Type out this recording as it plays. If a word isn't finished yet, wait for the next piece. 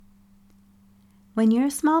When you're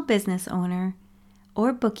a small business owner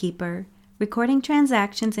or bookkeeper recording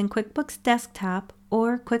transactions in QuickBooks Desktop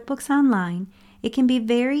or QuickBooks Online, it can be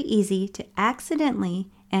very easy to accidentally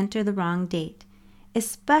enter the wrong date,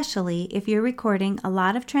 especially if you're recording a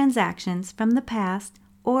lot of transactions from the past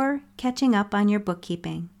or catching up on your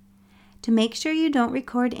bookkeeping. To make sure you don't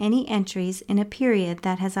record any entries in a period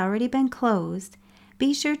that has already been closed,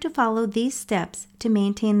 be sure to follow these steps to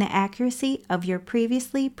maintain the accuracy of your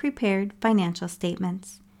previously prepared financial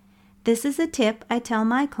statements. This is a tip I tell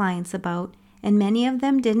my clients about, and many of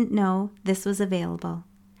them didn't know this was available.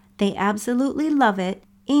 They absolutely love it,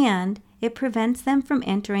 and it prevents them from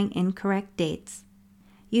entering incorrect dates.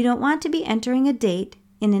 You don't want to be entering a date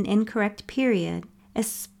in an incorrect period,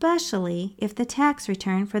 especially if the tax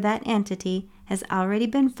return for that entity has already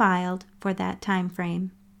been filed for that time frame.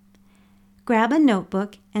 Grab a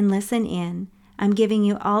notebook and listen in. I'm giving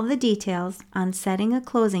you all the details on setting a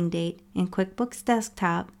closing date in QuickBooks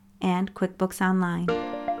Desktop and QuickBooks Online.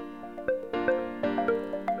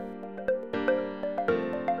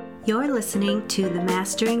 You're listening to the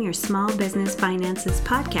Mastering Your Small Business Finances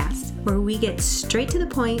podcast, where we get straight to the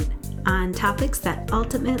point on topics that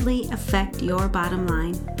ultimately affect your bottom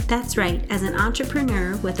line. That's right, as an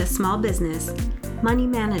entrepreneur with a small business, money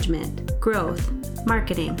management, growth,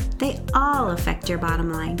 marketing, they all affect your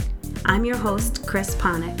bottom line. I'm your host, Chris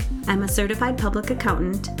Ponick. I'm a certified public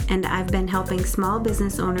accountant, and I've been helping small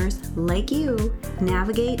business owners like you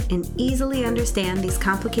navigate and easily understand these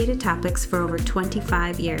complicated topics for over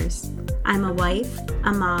 25 years. I'm a wife,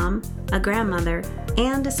 a mom, a grandmother,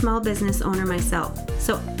 and a small business owner myself,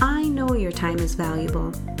 so I know your time is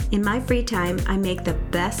valuable. In my free time, I make the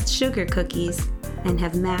best sugar cookies and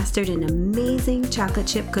have mastered an amazing chocolate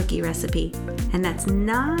chip cookie recipe. And that's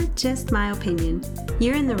not just my opinion.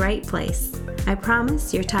 You're in the right place. I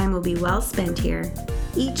promise your time will be well spent here.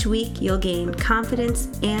 Each week you'll gain confidence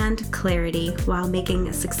and clarity while making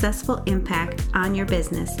a successful impact on your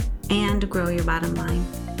business and grow your bottom line.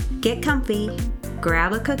 Get comfy,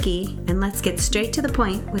 grab a cookie, and let's get straight to the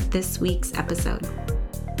point with this week's episode.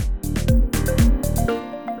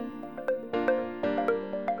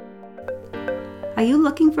 Are you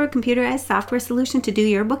looking for a computerized software solution to do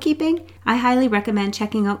your bookkeeping? I highly recommend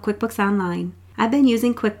checking out QuickBooks Online. I've been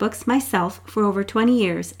using QuickBooks myself for over 20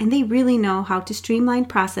 years, and they really know how to streamline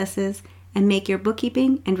processes and make your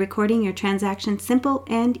bookkeeping and recording your transactions simple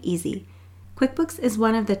and easy. QuickBooks is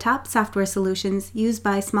one of the top software solutions used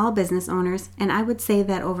by small business owners, and I would say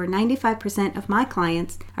that over 95% of my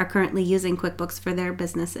clients are currently using QuickBooks for their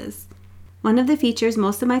businesses. One of the features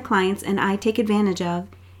most of my clients and I take advantage of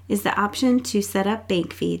is the option to set up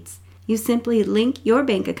bank feeds. You simply link your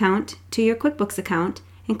bank account to your QuickBooks account,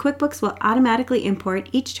 and QuickBooks will automatically import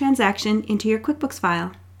each transaction into your QuickBooks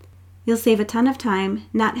file. You'll save a ton of time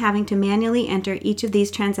not having to manually enter each of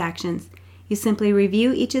these transactions. You simply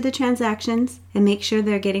review each of the transactions and make sure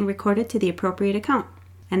they're getting recorded to the appropriate account,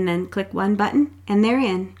 and then click one button and they're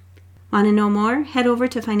in. Want to know more? Head over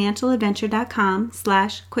to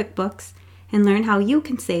financialadventure.com/QuickBooks and learn how you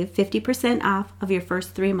can save 50% off of your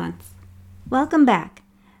first 3 months. Welcome back.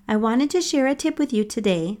 I wanted to share a tip with you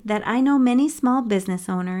today that I know many small business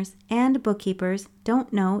owners and bookkeepers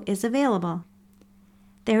don't know is available.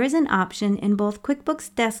 There is an option in both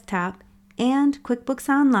QuickBooks Desktop and QuickBooks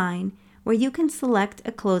Online where you can select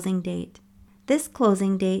a closing date. This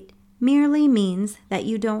closing date merely means that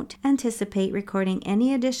you don't anticipate recording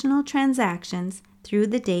any additional transactions through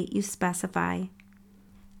the date you specify.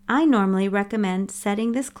 I normally recommend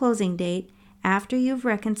setting this closing date after you've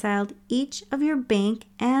reconciled each of your bank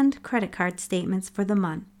and credit card statements for the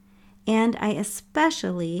month, and I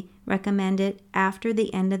especially recommend it after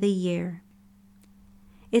the end of the year.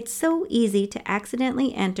 It's so easy to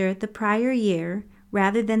accidentally enter the prior year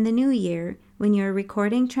rather than the new year when you're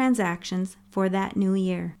recording transactions for that new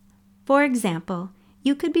year. For example,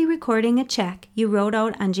 you could be recording a check you wrote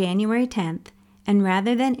out on January 10th, and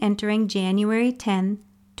rather than entering January 10th,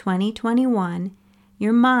 2021,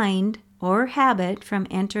 your mind or habit from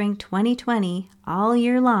entering 2020 all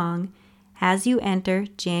year long has you enter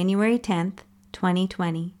January 10th,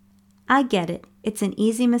 2020. I get it, it's an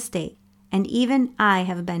easy mistake, and even I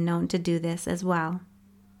have been known to do this as well.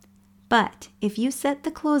 But if you set the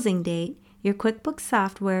closing date, your QuickBooks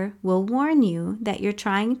software will warn you that you're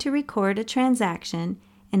trying to record a transaction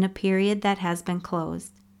in a period that has been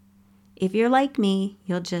closed. If you're like me,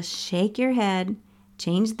 you'll just shake your head,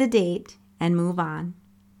 change the date, and move on.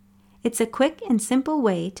 It's a quick and simple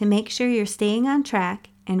way to make sure you're staying on track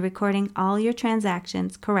and recording all your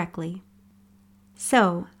transactions correctly.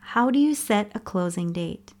 So, how do you set a closing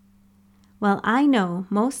date? Well, I know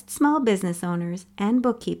most small business owners and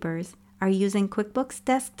bookkeepers are using QuickBooks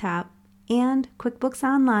Desktop and QuickBooks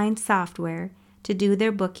Online software to do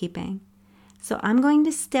their bookkeeping. So I'm going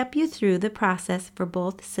to step you through the process for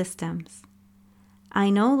both systems. I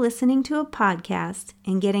know listening to a podcast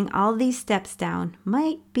and getting all these steps down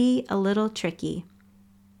might be a little tricky.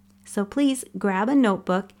 So please grab a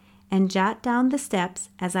notebook and jot down the steps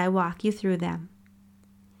as I walk you through them.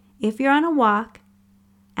 If you're on a walk,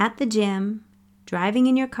 at the gym, driving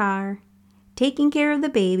in your car, taking care of the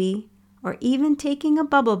baby, or even taking a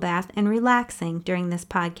bubble bath and relaxing during this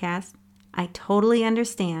podcast, I totally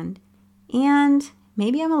understand. And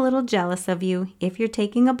maybe I'm a little jealous of you if you're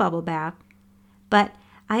taking a bubble bath. But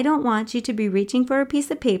I don't want you to be reaching for a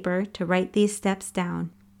piece of paper to write these steps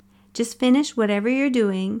down. Just finish whatever you're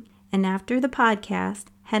doing, and after the podcast,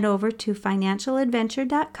 head over to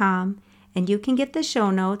financialadventure.com and you can get the show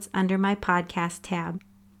notes under my podcast tab.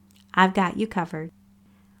 I've got you covered.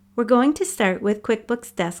 We're going to start with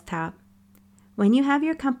QuickBooks Desktop. When you have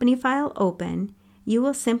your company file open, you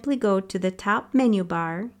will simply go to the top menu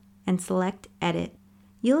bar and select Edit.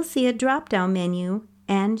 You'll see a drop-down menu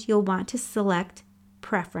and you'll want to select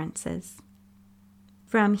Preferences.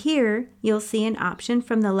 From here, you'll see an option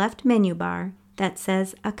from the left menu bar that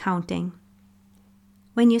says Accounting.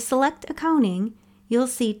 When you select Accounting, you'll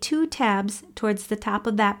see two tabs towards the top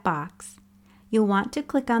of that box. You'll want to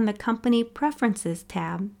click on the Company Preferences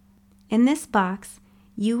tab. In this box,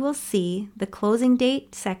 you will see the Closing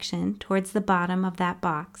Date section towards the bottom of that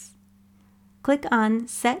box. Click on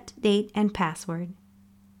Set Date and Password.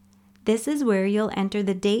 This is where you'll enter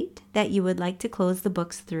the date that you would like to close the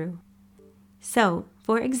books through. So,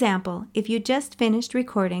 for example, if you just finished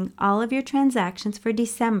recording all of your transactions for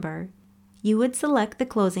December, you would select the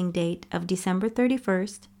closing date of December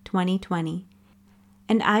 31st, 2020.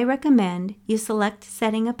 And I recommend you select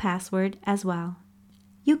setting a password as well.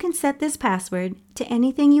 You can set this password to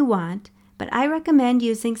anything you want, but I recommend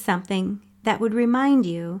using something that would remind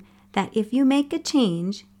you that if you make a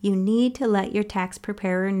change, you need to let your tax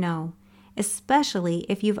preparer know, especially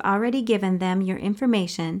if you've already given them your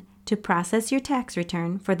information to process your tax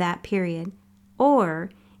return for that period, or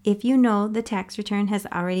if you know the tax return has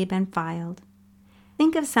already been filed.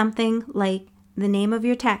 Think of something like the name of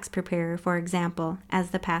your tax preparer, for example,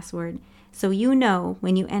 as the password, so you know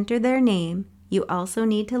when you enter their name, you also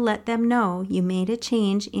need to let them know you made a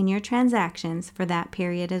change in your transactions for that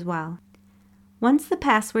period as well. Once the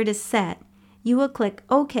password is set, you will click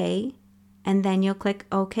OK, and then you'll click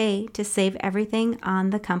OK to save everything on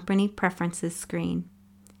the Company Preferences screen.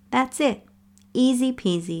 That's it. Easy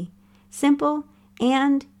peasy. Simple,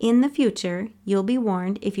 and in the future, you'll be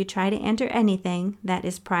warned if you try to enter anything that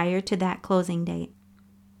is prior to that closing date.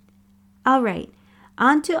 All right,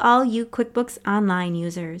 on to all you QuickBooks Online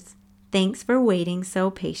users. Thanks for waiting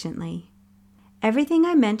so patiently. Everything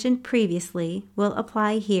I mentioned previously will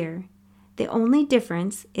apply here. The only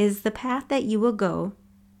difference is the path that you will go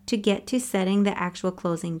to get to setting the actual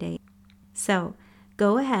closing date. So,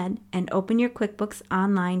 go ahead and open your QuickBooks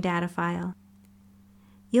Online data file.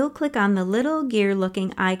 You'll click on the little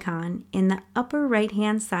gear-looking icon in the upper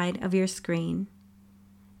right-hand side of your screen.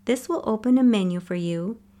 This will open a menu for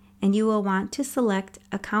you, and you will want to select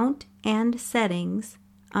Account and Settings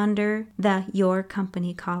under the Your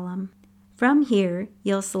Company column. From here,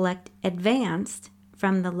 you'll select Advanced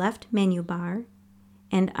from the left menu bar,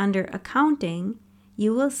 and under Accounting,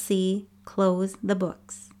 you will see Close the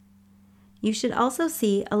Books. You should also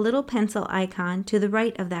see a little pencil icon to the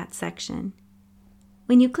right of that section.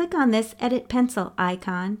 When you click on this Edit Pencil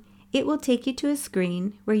icon, it will take you to a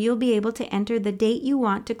screen where you'll be able to enter the date you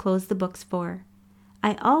want to close the books for.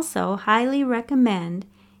 I also highly recommend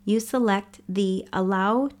you select the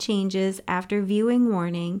Allow Changes After Viewing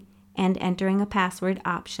warning and entering a password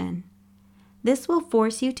option. This will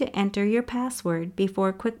force you to enter your password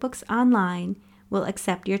before QuickBooks Online will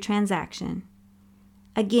accept your transaction.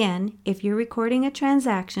 Again, if you're recording a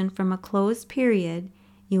transaction from a closed period,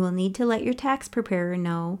 you will need to let your tax preparer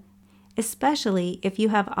know, especially if you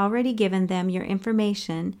have already given them your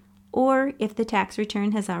information or if the tax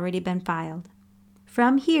return has already been filed.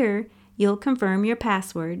 From here, you'll confirm your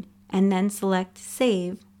password and then select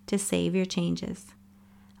Save to save your changes.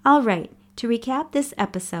 All right, to recap this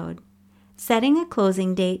episode, setting a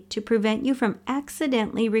closing date to prevent you from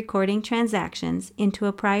accidentally recording transactions into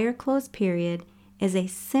a prior close period is a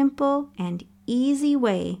simple and easy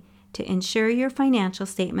way to ensure your financial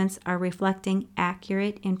statements are reflecting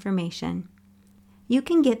accurate information. You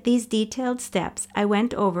can get these detailed steps I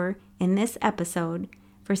went over in this episode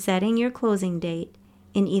for setting your closing date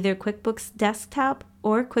in either QuickBooks Desktop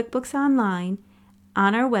or QuickBooks Online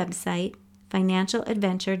on our website,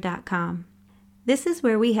 financialadventure.com. This is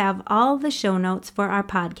where we have all the show notes for our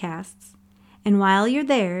podcasts. And while you're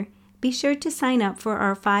there, be sure to sign up for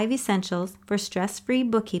our 5 Essentials for Stress-Free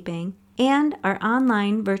Bookkeeping and our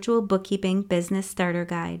online virtual bookkeeping business starter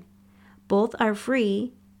guide. Both are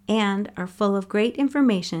free and are full of great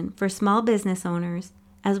information for small business owners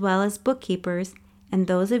as well as bookkeepers and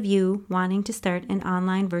those of you wanting to start an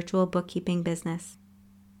online virtual bookkeeping business.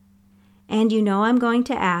 And you know I'm going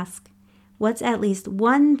to ask, what's at least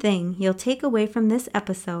one thing you'll take away from this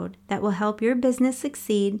episode that will help your business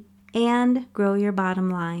succeed and grow your bottom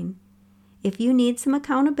line? If you need some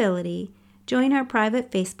accountability, join our private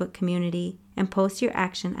Facebook community and post your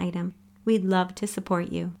action item. We'd love to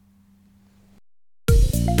support you.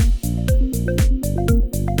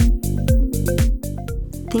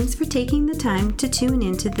 Thanks for taking the time to tune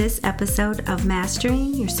into this episode of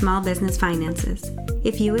Mastering Your Small Business Finances.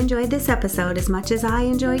 If you enjoyed this episode as much as I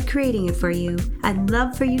enjoyed creating it for you, I'd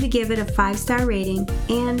love for you to give it a 5-star rating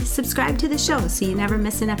and subscribe to the show so you never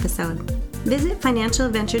miss an episode. Visit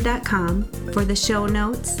financialadventure.com for the show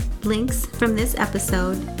notes, links from this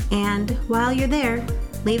episode, and while you're there,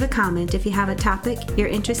 leave a comment if you have a topic you're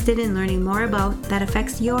interested in learning more about that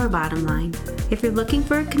affects your bottom line. If you're looking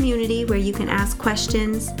for a community where you can ask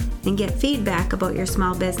questions and get feedback about your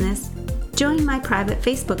small business, join my private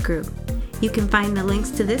Facebook group. You can find the links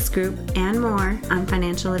to this group and more on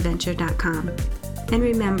financialadventure.com. And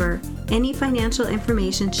remember, any financial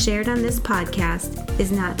information shared on this podcast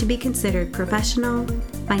is not to be considered professional,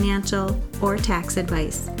 financial, or tax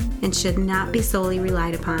advice and should not be solely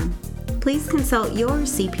relied upon. Please consult your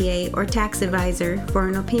CPA or tax advisor for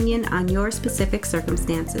an opinion on your specific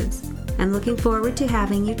circumstances. I'm looking forward to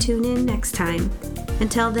having you tune in next time.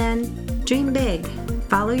 Until then, dream big,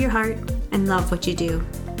 follow your heart, and love what you do.